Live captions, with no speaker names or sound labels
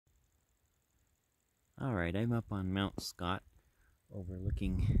Alright, I'm up on Mount Scott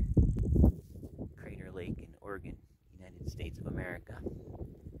overlooking Crater Lake in Oregon, United States of America.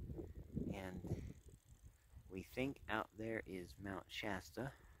 And we think out there is Mount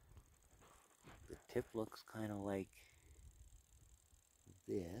Shasta. The tip looks kind of like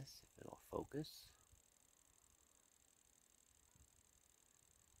this, if it'll focus.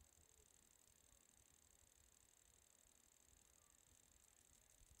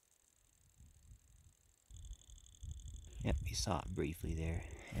 Yep, we saw it briefly there.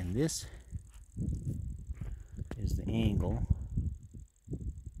 And this is the angle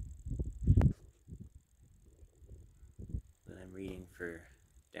that I'm reading for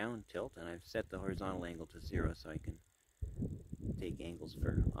down tilt, and I've set the horizontal angle to 0 so I can take angles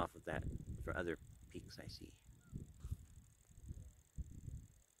off of that for other peaks I see.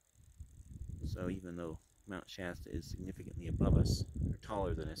 So even though Mount Shasta is significantly above us, or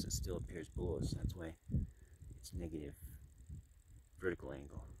taller than us, it still appears below us. That's why it's negative vertical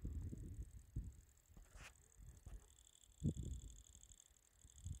angle.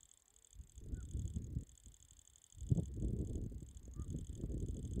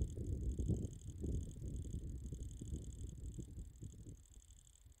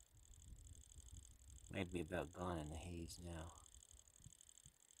 Might be about gone in the haze now.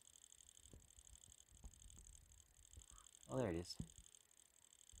 Oh, there it is.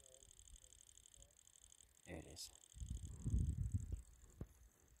 There it is.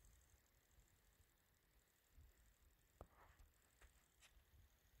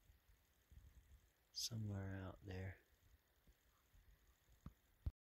 Somewhere out there.